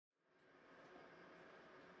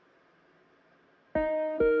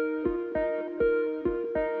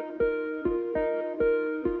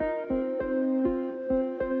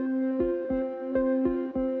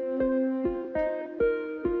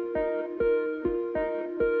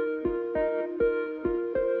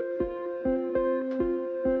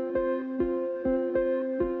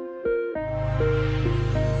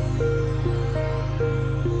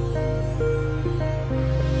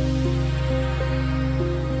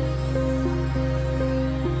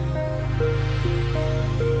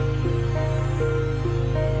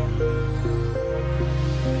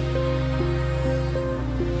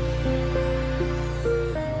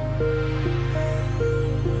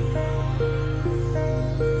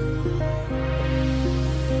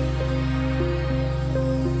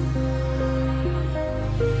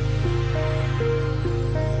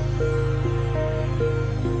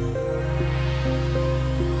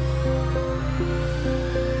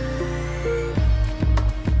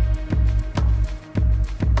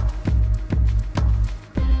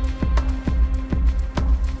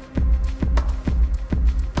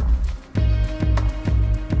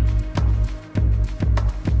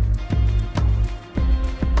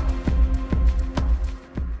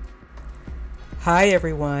Hi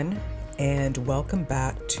everyone, and welcome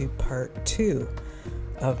back to part 2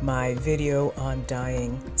 of my video on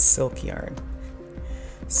dyeing silk yarn.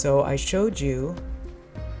 So I showed you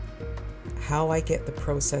how I get the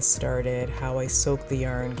process started, how I soak the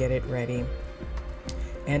yarn, get it ready.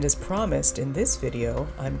 And as promised, in this video,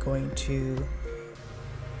 I'm going to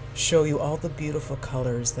show you all the beautiful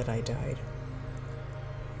colors that I dyed.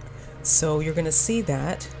 So you're going to see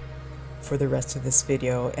that for the rest of this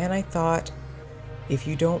video, and I thought, if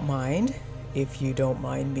you don't mind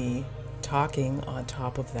me talking on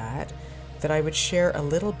top of that, that I would share a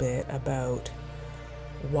little bit about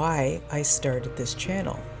why I started this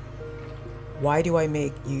channel. Why do I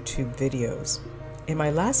make YouTube videos? In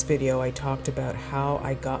my last video, I talked about how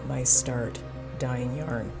I got my start dyeing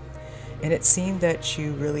yarn, and it seemed that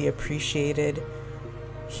you really appreciated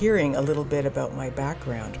hearing a little bit about my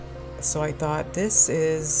background. So I thought this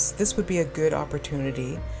would be a good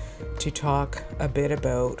opportunity to talk a bit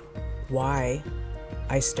about why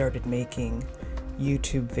I started making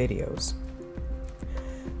YouTube videos.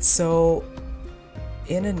 So,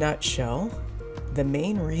 in a nutshell, the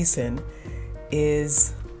main reason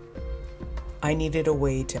is I needed a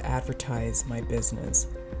way to advertise my business.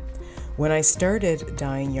 When I started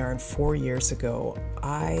dyeing yarn 4 years ago,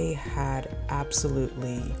 I had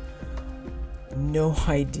absolutely no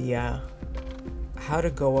idea how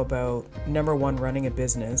to go about, number one, running a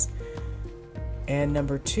business, and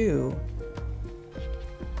number two,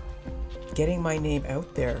 getting my name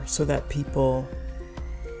out there so that people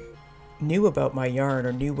knew about my yarn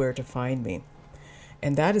or knew where to find me.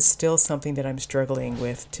 And that is still something that I'm struggling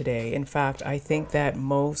with today. In fact, I think that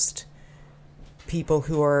most people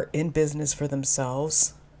who are in business for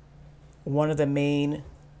themselves, one of the main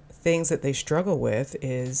things that they struggle with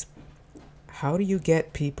is, how do you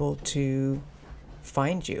get people to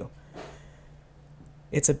find you?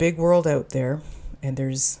 It's a big world out there, and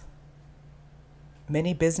there's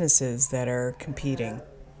many businesses that are competing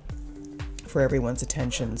for everyone's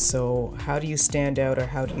attention. So how do you stand out, or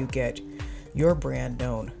how do you get your brand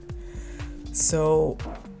known? So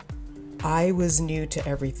I was new to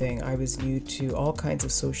everything. I was new to all kinds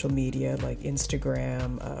of social media like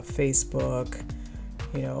Instagram, Facebook.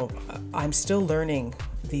 You know, I'm still learning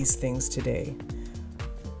these things today.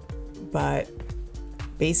 But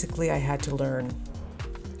basically, I had to learn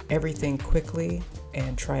everything quickly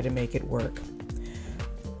and try to make it work.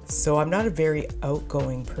 So I'm not a very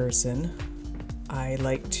outgoing person. I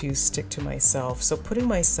like to stick to myself. So putting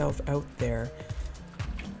myself out there,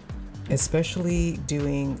 especially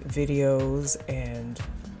doing videos and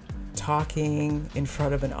talking in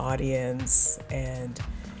front of an audience and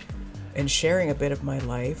sharing a bit of my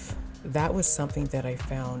life, that was something that I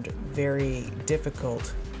found very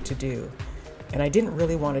difficult to do. And I didn't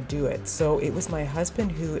really want to do it. So it was my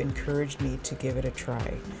husband who encouraged me to give it a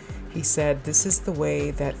try. He said, this is the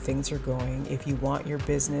way that things are going. If you want your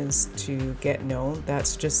business to get known,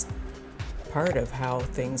 that's just part of how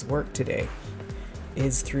things work today,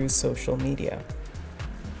 is through social media.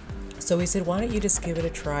 So he said, why don't you just give it a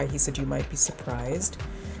try? He said, you might be surprised.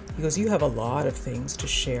 He goes, you have a lot of things to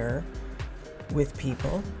share with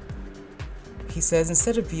people. He says,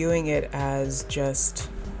 instead of viewing it as just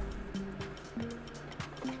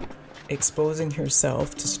exposing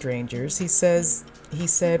yourself to strangers, he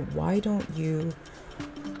said, why don't you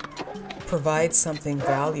provide something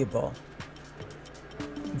valuable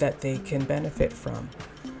that they can benefit from?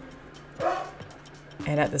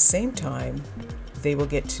 And at the same time, they will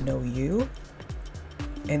get to know you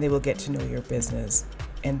and they will get to know your business.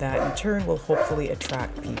 And that in turn will hopefully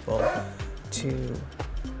attract people to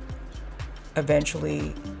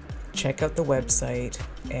eventually check out the website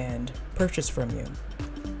and purchase from you.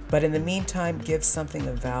 But in the meantime, give something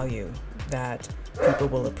of value that people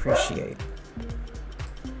will appreciate.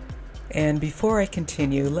 And before I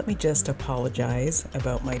continue, let me just apologize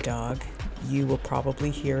about my dog. You will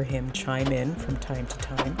probably hear him chime in from time to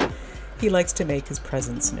time. He likes to make his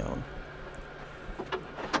presence known.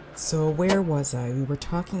 So where was I? We were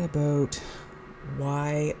talking about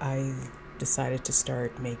why I decided to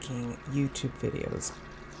start making YouTube videos.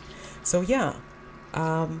 So yeah,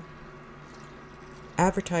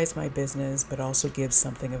 advertise my business, but also give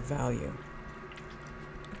something of value.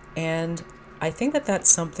 And I think that that's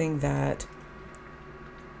something that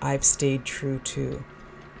I've stayed true to.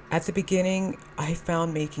 At the beginning, I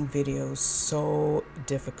found making videos so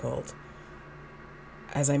difficult.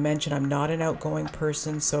 As I mentioned, I'm not an outgoing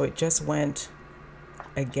person, so it just went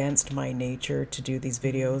against my nature to do these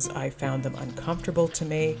videos. I found them uncomfortable to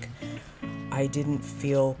make. I didn't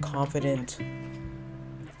feel confident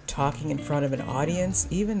talking in front of an audience,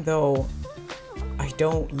 even though I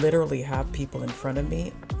don't literally have people in front of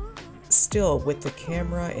me, still with the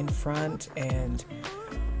camera in front and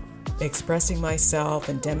expressing myself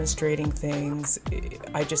and demonstrating things,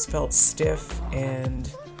 I just felt stiff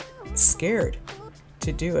and scared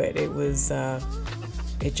to do it.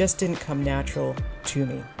 It just didn't come natural to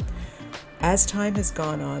me. As time has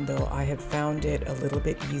gone on though, I have found it a little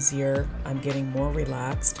bit easier. I'm getting more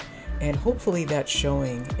relaxed, and hopefully that's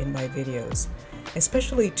showing in my videos,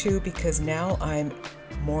 especially too because now I'm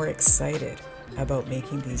more excited about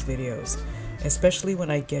making these videos, especially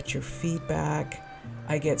when I get your feedback.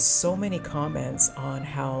 I get so many comments on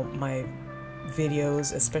how my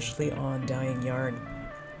videos, especially on dyeing yarn,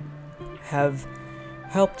 have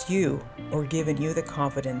helped you or given you the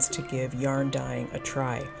confidence to give yarn dyeing a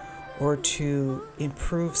try, or to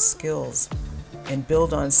improve skills and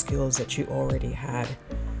build on skills that you already had.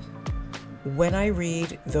 When I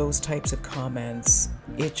read those types of comments,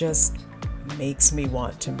 it just makes me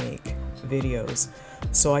want to make videos.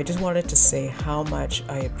 So I just wanted to say how much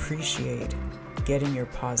I appreciate getting your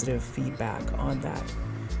positive feedback on that.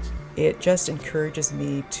 It just encourages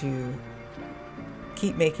me to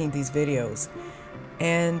keep making these videos.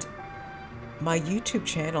 And my YouTube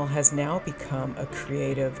channel has now become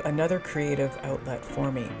another creative outlet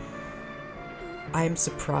for me. I'm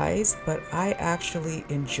surprised, but I actually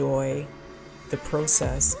enjoy the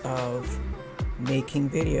process of making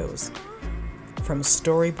videos. From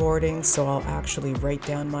storyboarding, so I'll actually write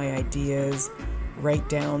down my ideas, write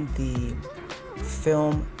down the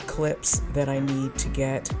film clips that I need to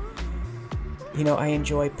get. You know, I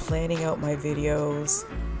enjoy planning out my videos.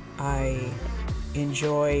 I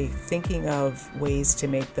enjoy thinking of ways to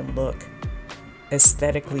make them look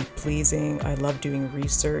aesthetically pleasing. I love doing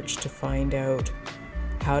research to find out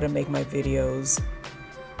how to make my videos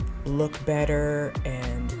look better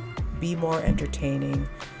and be more entertaining,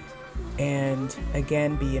 and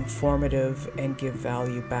again be informative and give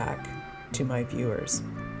value back to my viewers.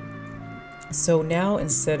 So now,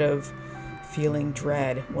 instead of feeling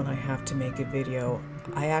dread when I have to make a video,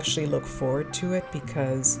 I actually look forward to it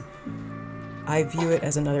because I view it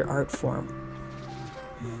as another art form.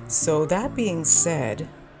 So that being said,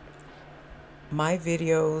 my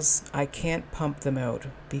videos, I can't pump them out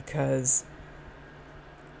because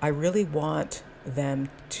I really want them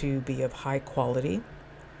to be of high quality.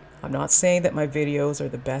 I'm not saying that my videos are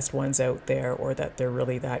the best ones out there or that they're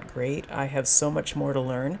really that great. I have so much more to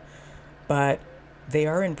learn, but they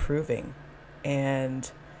are improving, and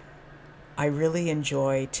I really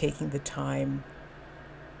enjoy taking the time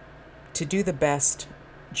to do the best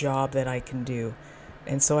job that I can do.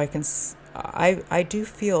 And so I do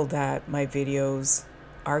feel that my videos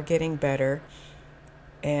are getting better,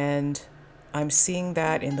 and I'm seeing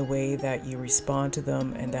that in the way that you respond to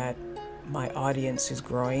them and that my audience is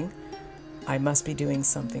growing. I must be doing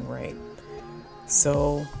something right.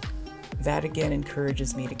 So that again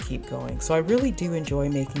encourages me to keep going. So I really do enjoy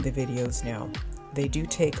making the videos now. They do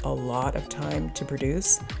take a lot of time to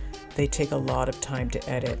produce. They take a lot of time to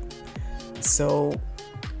edit. So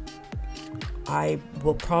I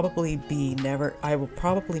will probably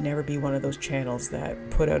never be one of those channels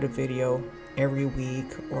that put out a video every week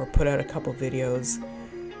or put out a couple videos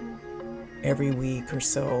every week or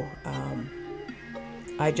so.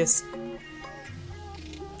 I just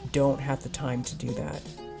don't have the time to do that.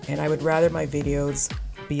 And I would rather my videos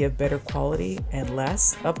be of better quality and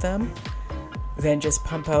less of them than just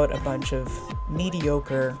pump out a bunch of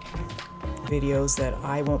mediocre videos that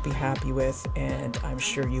I won't be happy with, and I'm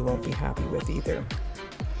sure you won't be happy with either.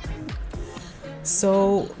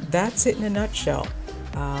 So that's it in a nutshell.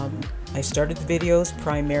 I started the videos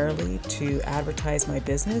primarily to advertise my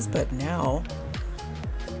business, but now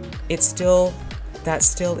that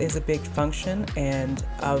still is a big function, and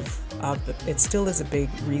it still is a big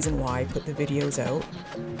reason why I put the videos out.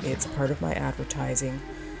 It's part of my advertising,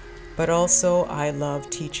 but also I love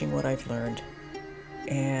teaching what I've learned,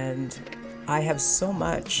 and I have so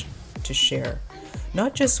much to share,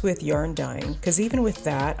 not just with yarn dyeing, because even with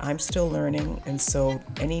that I'm still learning, and so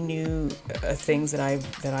any new things that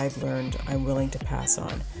I've learned I'm willing to pass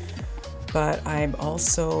on. But I'm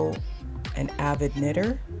also an avid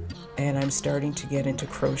knitter, and I'm starting to get into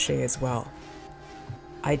crochet as well.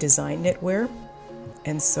 I design knitwear,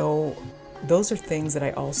 and so those are things that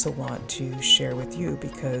I also want to share with you,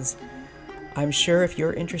 because I'm sure if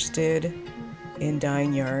you're interested in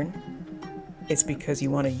dyeing yarn, it's because you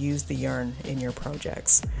want to use the yarn in your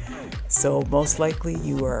projects. So most likely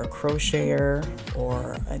you are a crocheter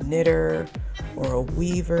or a knitter or a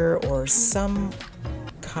weaver or some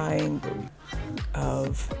kind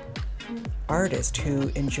of artist who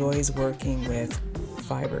enjoys working with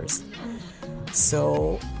fibers.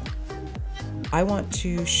 So I want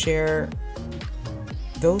to share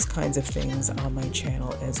those kinds of things on my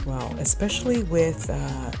channel as well, especially with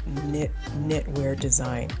knitwear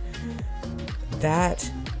design. That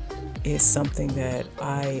is something that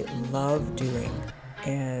I love doing,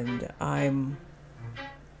 and I'm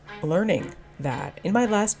learning that. In my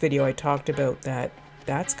last video, I talked about that.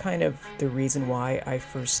 That's kind of the reason why I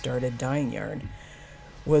first started dyeing yarn,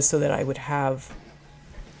 was so that I would have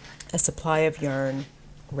a supply of yarn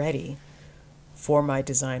ready for my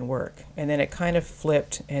design work. And then it kind of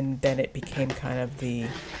flipped, and then it became kind of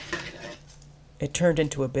it turned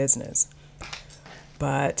into a business.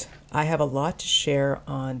 But I have a lot to share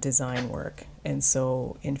on design work, and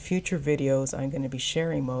so in future videos I'm going to be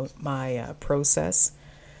sharing my process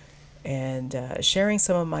and sharing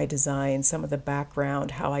some of my designs, some of the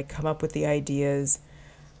background, how I come up with the ideas,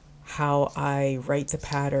 how I write the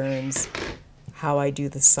patterns, how I do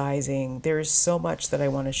the sizing. There's so much that I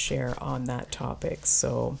want to share on that topic,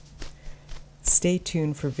 so stay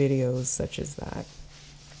tuned for videos such as that.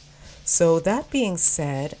 So that being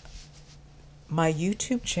said, my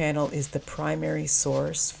YouTube channel is the primary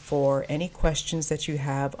source for any questions that you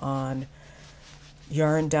have on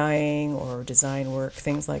yarn dyeing or design work,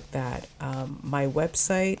 things like that. My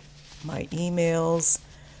website, my emails,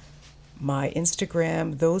 my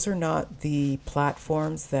Instagram, those are not the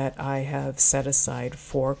platforms that I have set aside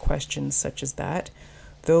for questions such as that.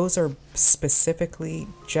 Those are specifically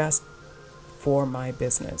just for my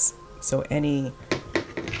business. So any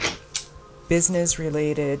business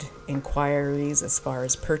related inquiries as far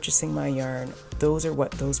as purchasing my yarn, those are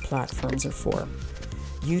what those platforms are for.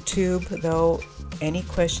 YouTube, though, any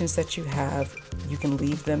questions that you have, you can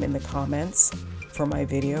leave them in the comments for my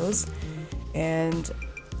videos, and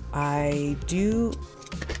I do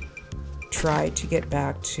try to get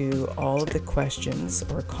back to all of the questions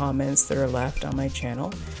or comments that are left on my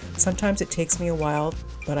channel. Sometimes it takes me a while,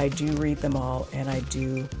 but I do read them all and I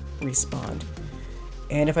do respond.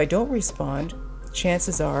 And if I don't respond,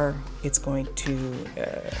 chances are it's going to,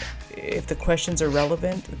 if the questions are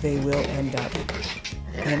relevant, they will end up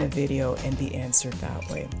in a video and be answered that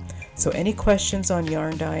way. So any questions on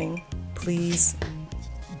yarn dyeing, please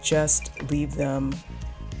just leave them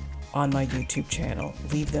on my YouTube channel.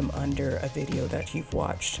 Leave them under a video that you've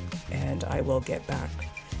watched, and I will get back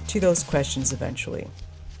to those questions eventually.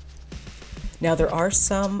 Now, there are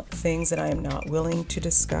some things that I am not willing to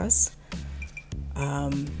discuss.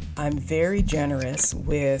 I'm very generous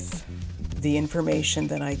with the information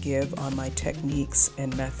that I give on my techniques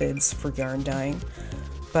and methods for yarn dyeing,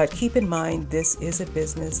 but keep in mind this is a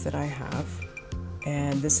business that I have,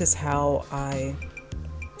 and this is how I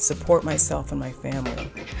support myself and my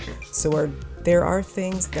family. So there are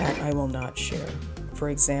things that I will not share. For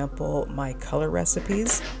example, my color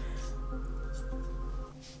recipes,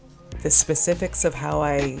 the specifics of how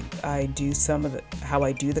I do how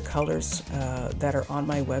I do the colors that are on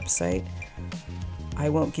my website. I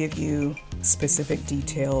won't give you specific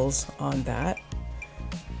details on that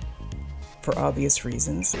for obvious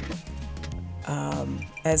reasons.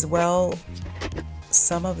 As well,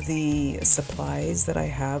 some of the supplies that I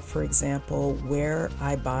have, for example, where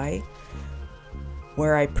I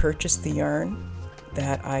purchase the yarn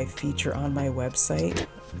that I feature on my website,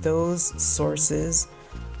 those sources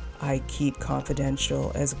I keep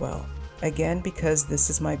confidential as well. Again, because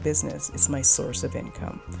this is my business, it's my source of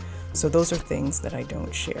income. So those are things that I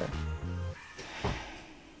don't share.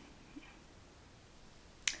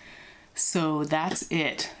 So that's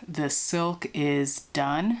it. The silk is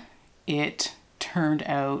done. It turned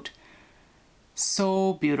out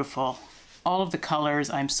so beautiful. All of the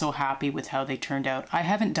colors, I'm so happy with how they turned out. I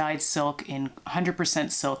haven't dyed silk in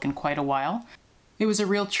 100% silk in quite a while. It was a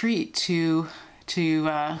real treat to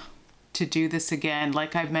do this again.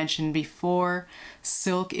 Like I've mentioned before,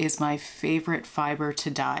 silk is my favorite fiber to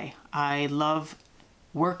dye. I love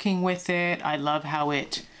working with it. I love how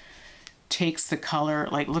it takes the color.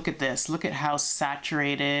 Like, look at this. Look at how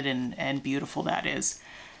saturated and beautiful that is.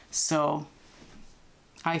 So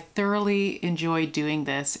I thoroughly enjoyed doing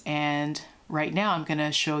this, and right now I'm going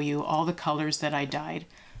to show you all the colors that I dyed.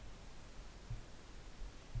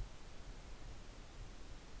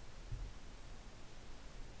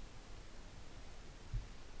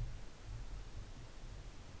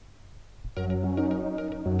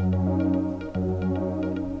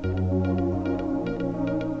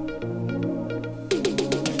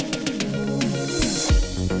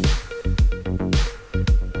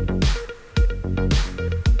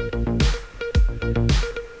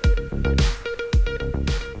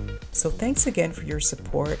 So thanks again for your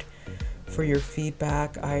support, for your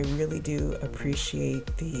feedback. I really do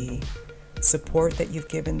appreciate the support that you've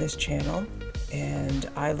given this channel, and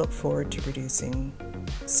I look forward to producing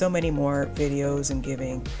so many more videos and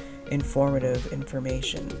giving informative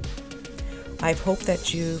information. I hope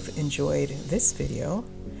that you've enjoyed this video,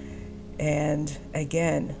 and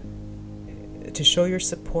again, to show your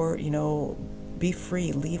support, be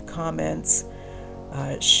free, leave comments,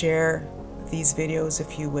 share these videos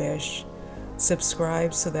if you wish,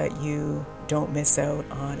 subscribe so that you don't miss out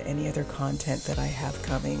on any other content that I have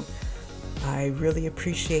coming. I really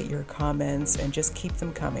appreciate your comments, and just keep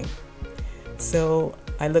them coming. So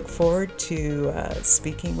I look forward to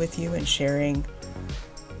speaking with you and sharing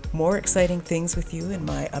more exciting things with you in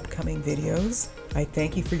my upcoming videos. I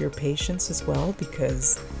thank you for your patience as well,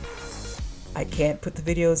 because I can't put the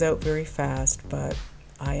videos out very fast, but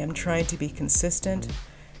I am trying to be consistent,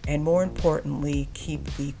 and more importantly, keep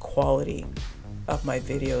the quality of my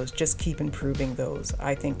videos, just keep improving those.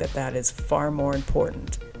 I think that that is far more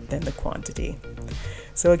important than the quantity.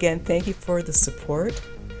 So again, thank you for the support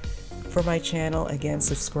for my channel. Again,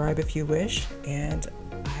 subscribe if you wish, and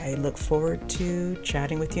I look forward to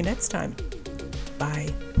chatting with you next time.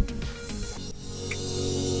 Bye.